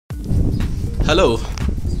Hello,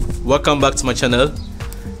 welcome back to my channel.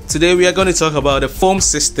 Today we are going to talk about the foam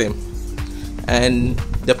system, and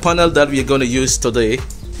the panel that we are going to use today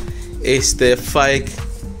is the FIKE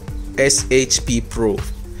SHP Pro,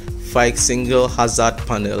 FIKE Single Hazard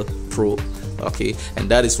Panel Pro. Okay, and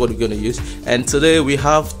that is what we're going to use. And today we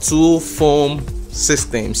have two foam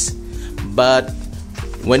systems, but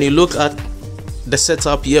when you look at the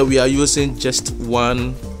setup here, we are using just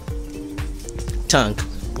one tank,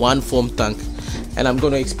 one foam tank, and I'm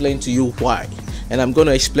going to explain to you why, and I'm going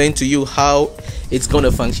to explain to you how it's going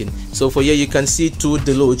to function. So for here you can see two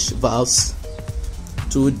DELUGE valves.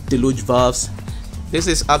 This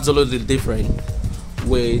is absolutely different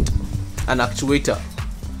with an actuator,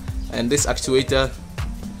 and this actuator,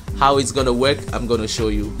 how it's going to work, I'm going to show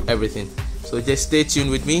you everything. So just stay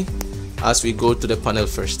tuned with me as we go to the panel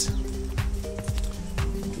first.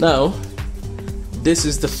 Now this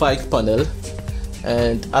is the FIKE panel,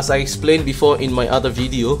 and as I explained before in my other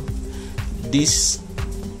video, this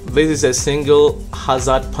is a single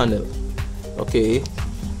hazard panel. Okay,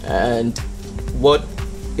 and what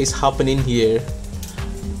is happening here,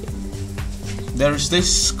 there is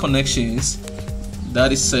this connections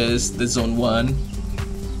that it says the zone 1,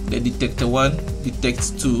 the detector 1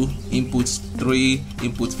 detects 2, input 3,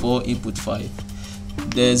 input 4, input 5.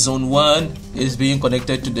 The zone 1 is being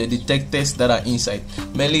connected to the detectors that are inside.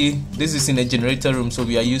 Mainly this is in a generator room, so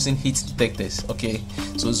we are using heat detectors. Okay,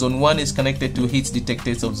 so zone 1 is connected to heat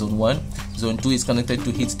detectors of zone 1, zone 2 is connected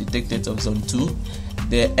to heat detectors of zone 2.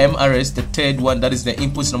 The MRS, the third one, that is the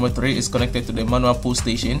input number 3, is connected to the manual pull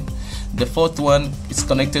station. The fourth one is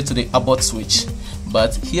connected to the abort switch.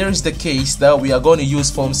 But here is the case that we are going to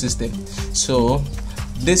use foam system. So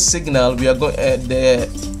this signal, we are going the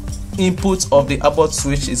input of the abort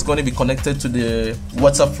switch is going to be connected to the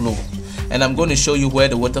water flow, and I'm going to show you where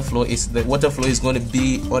the water flow is. The water flow is going to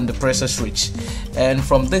be on the pressure switch, and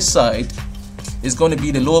from this side is going to be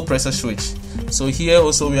the low pressure switch. So here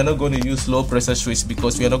also we are not going to use low pressure switch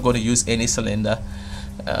because we are not going to use any cylinder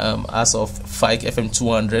as of FIKE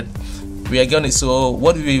FM200. We are going to, so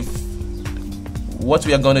what we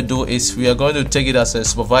are going to do is we are going to take it as a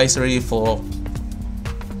supervisory for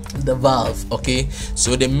the valve. Okay,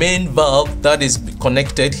 so the main valve that is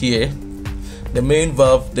connected here, the main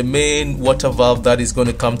valve, the main water valve that is going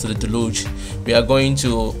to come to the DELUGE, we are going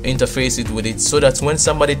to interface it with it so that when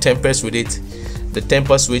somebody tampers with it, the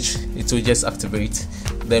temper switch, it will just activate.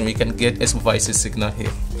 Then we can get a supervisory signal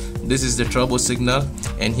here. This is the trouble signal,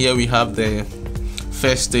 and here we have the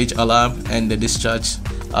first stage alarm and the discharge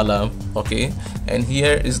alarm. Okay, and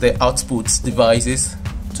here is the output devices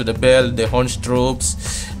to the bell, the horn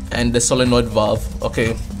strobes, and the solenoid valve.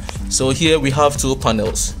 Okay, so here we have two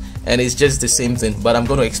panels, and it's just the same thing, but I'm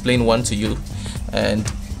going to explain one to you. And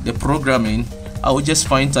the programming, I will just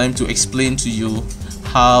find time to explain to you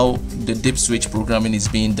how the dip switch programming is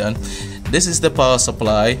being done. This is the power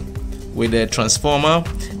supply with the transformer,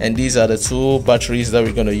 and these are the two batteries that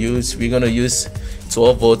we're going to use. We're going to use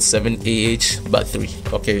 12 volt 7Ah battery.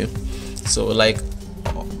 Okay, so like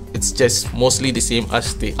it's just mostly the same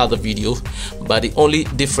as the other video, but the only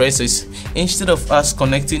difference is instead of us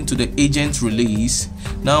connecting to the agent release,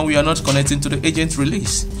 now we are not connecting to the agent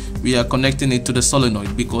release, we are connecting it to the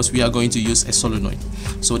solenoid because we are going to use a solenoid.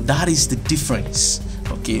 So that is the difference.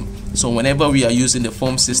 Okay, so whenever we are using the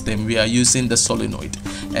foam system, we are using the solenoid,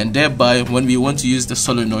 and thereby when we want to use the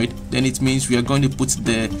solenoid, then it means we are going to put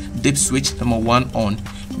the dip switch number 1 on,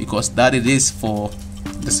 because that it is for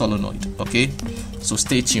the solenoid. Okay, so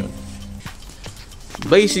stay tuned.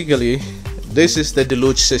 Basically this is the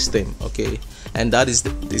DELUGE system. Okay, and that is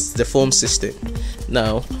the foam system.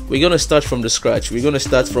 Now we're going to start from the scratch. We're going to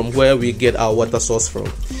start from where we get our water source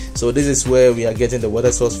from. So this is where we are getting the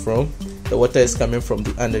water source from. The water is coming from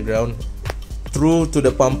the underground through to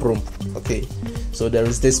the pump room. Okay, so there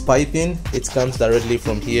is this piping, it comes directly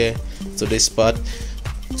from here to this part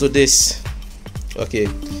to this. Okay,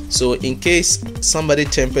 so in case somebody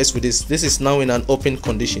tampers with this, this is now in an open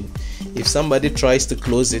condition. If somebody tries to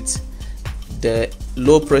close it, the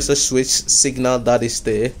low pressure switch signal that is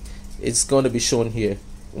there, it's going to be shown here.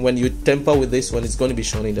 When you tamper with this one, it's going to be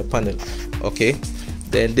shown in the panel. Okay,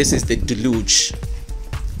 then this is the DELUGE.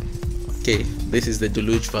 Okay, this is the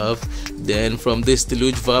DELUGE valve. Then from this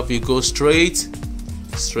DELUGE valve you go straight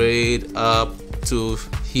up to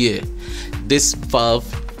here. This valve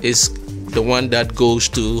is the one that goes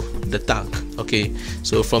to the tank. Okay,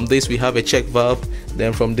 so from this we have a check valve,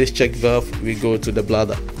 then from this check valve we go to the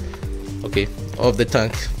bladder, okay, of the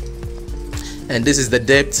tank. And this is the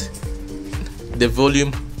depth, the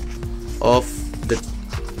volume of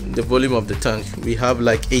the volume of the tank. We have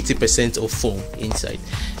like 80% of foam inside,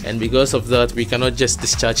 and because of that we cannot just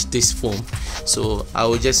discharge this foam. So I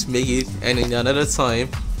will just make it, and in another time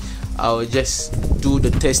I will just do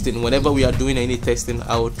the testing. Whenever we are doing any testing,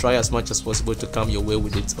 I will try as much as possible to come your way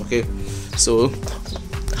with it. Okay, so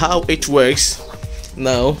how it works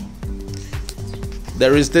now,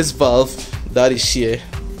 there is this valve that is here.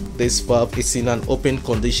 This valve is in an open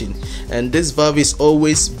condition, and this valve is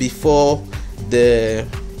always before the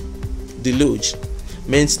deluge.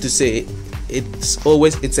 Means to say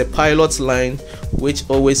it's a pilot line which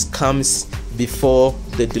always comes before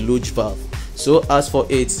the deluge valve. So as for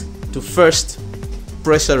it to first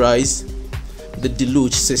pressurize the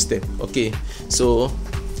deluge system, okay, so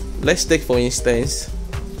let's take for instance,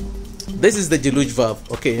 this is the deluge valve.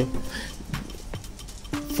 Okay,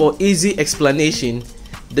 for easy explanation,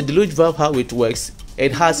 the deluge valve, how it works,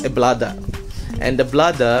 it has a bladder, and the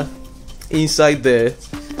bladder inside there,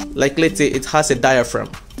 like let's say it has a diaphragm,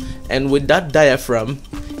 and with that diaphragm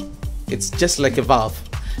it's just like a valve,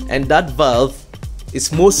 and that valve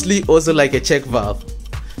is mostly also like a check valve.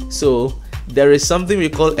 So there is something we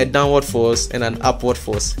call a downward force and an upward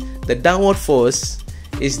force. The downward force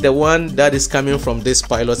is the one that is coming from this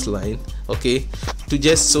pilot line, okay, to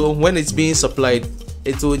just, so when it's being supplied,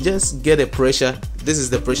 it will just get a pressure. This is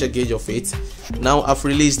the pressure gauge of it. Now I've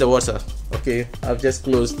released the water, okay, I've just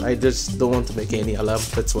closed, I just don't want to make any alarm,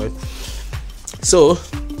 that's why. So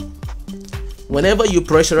whenever you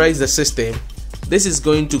pressurize the system, this is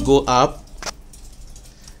going to go up,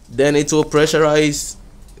 then it will pressurize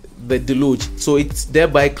the deluge, so it's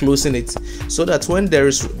thereby closing it, so that when there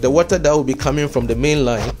is the water that will be coming from the main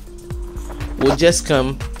line will just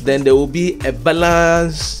come, then there will be a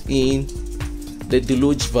balance in the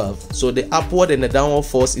deluge valve. So the upward and the downward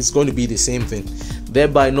force is going to be the same thing,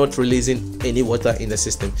 thereby not releasing any water in the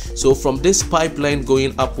system. So from this pipeline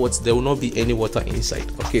going upwards, there will not be any water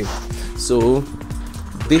inside. Okay, so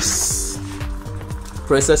this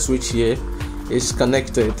pressure switch here is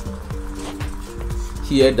connected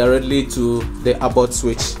here directly to the abort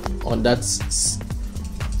switch on that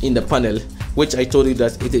in the panel, which I told you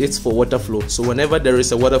that it is for water flow. So whenever there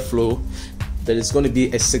is a water flow, there is going to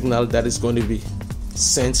be a signal that is going to be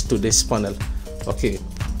sent to this panel, okay,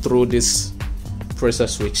 through this pressure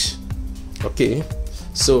switch. Okay,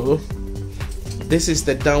 so this is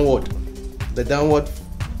the downward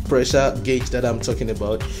pressure gauge that I'm talking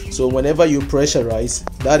about. So whenever you pressurize,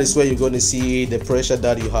 that is where you're going to see the pressure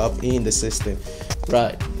that you have in the system,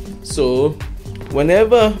 right? So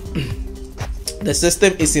whenever the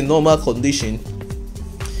system is in normal condition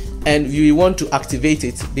and you want to activate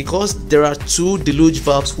it, because there are two deluge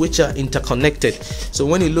valves which are interconnected. So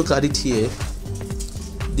when you look at it here,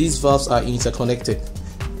 these valves are interconnected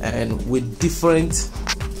and with different,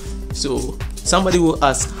 so somebody will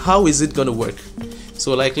ask, how is it going to work?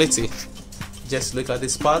 So like let's say, just look at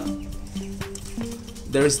this part,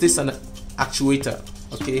 there is this an actuator,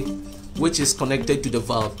 okay, which is connected to the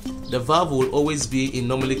valve. The valve will always be in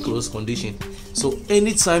normally closed condition. So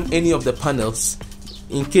anytime any of the panels,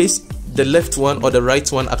 in case the left one or the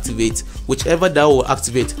right one activates, whichever that will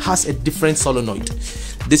activate has a different solenoid.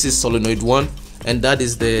 This is solenoid 1 and that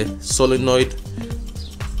is the solenoid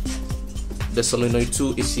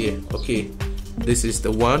 2 is here. Okay, this is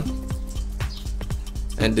the 1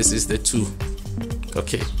 and this is the 2.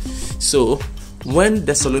 Okay, so when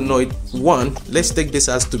the solenoid 1, let's take this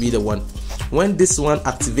as to be the 1, when this one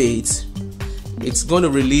activates, it's going to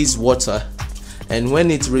release water, and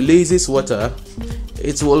when it releases water,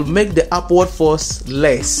 it will make the upward force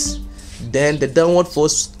less, then the downward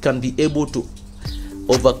force can be able to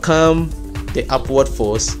overcome the upward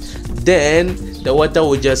force, then the water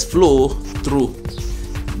will just flow through,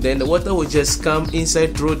 then the water will just come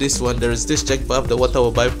inside through this one. There is this check valve, the water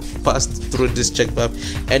will bypass through this check valve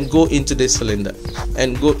and go into this cylinder,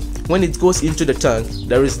 and go, when it goes into the tank,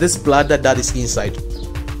 there is this bladder that is inside.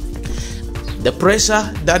 The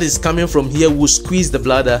pressure that is coming from here will squeeze the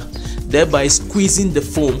bladder, thereby squeezing the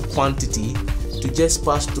foam quantity to just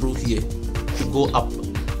pass through here to go up.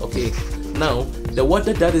 Okay, now the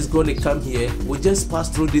water that is going to come here will just pass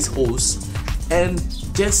through this hose and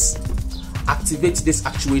just activate this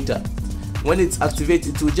actuator. When it's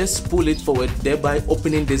activated, it will just pull it forward, thereby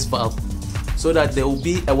opening this valve, so that there will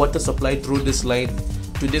be a water supply through this line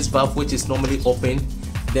to this valve which is normally open,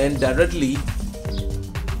 then directly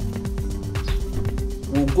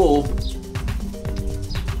will go,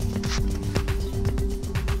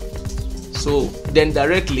 so then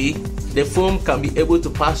directly the foam can be able to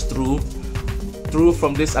pass through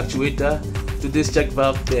from this actuator to this check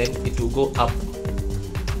valve, then it will go up.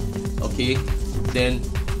 Okay, then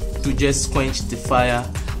to just quench the fire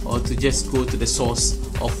or to just go to the source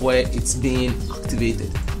of where it's being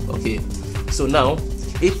activated. Okay, so now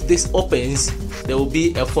if this opens, there will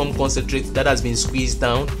be a foam concentrate that has been squeezed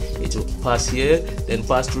down. It will pass here, then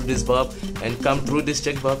pass through this valve and come through this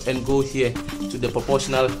check valve and go here to the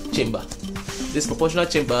proportional chamber. This proportional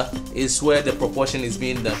chamber is where the proportion is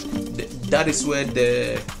being done. That is where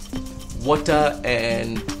the water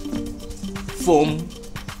and foam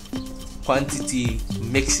quantity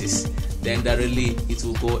mixes. Then directly it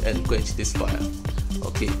will go and quench this fire.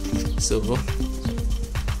 Okay, so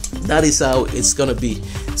that is how it's gonna be.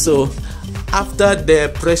 So after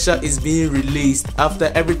the pressure is being released,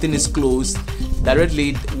 after everything is closed,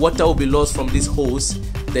 directly water will be lost from this hose.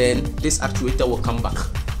 Then this actuator will come back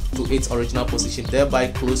to its original position, thereby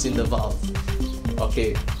closing the valve.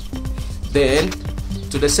 Okay, then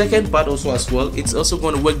to the second part also as well, it's also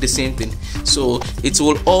going to work the same thing. So it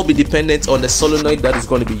will all be dependent on the solenoid that is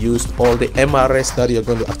going to be used, or the MRS that you're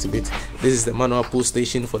going to activate. This is the manual pull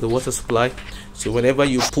station for the water supply. So whenever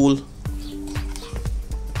you pull,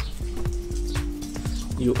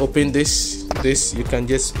 you open this you can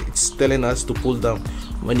just, it's telling us to pull down.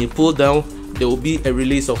 When you pull down, there will be a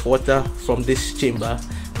release of water from this chamber.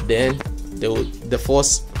 Then the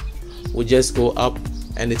force will just go up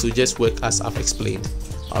and it will just work as I've explained.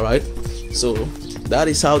 Alright, so that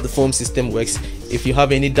is how the foam system works. If you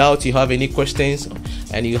have any doubt, you have any questions,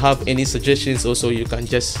 and you have any suggestions also, you can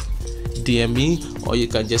just DM me or you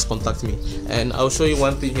can just contact me. And I'll show you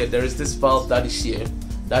one thing here. There is this valve that is here.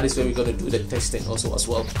 That is where we're going to do the testing also as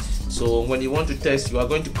well. So when you want to test, you are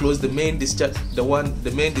going to close the main discharge,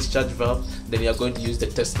 the main discharge valve. Then you are going to use the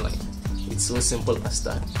test line. It's so simple as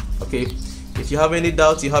that. Okay, if you have any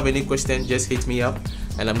doubts, you have any question, just hit me up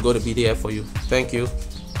and I'm going to be there for you. Thank you.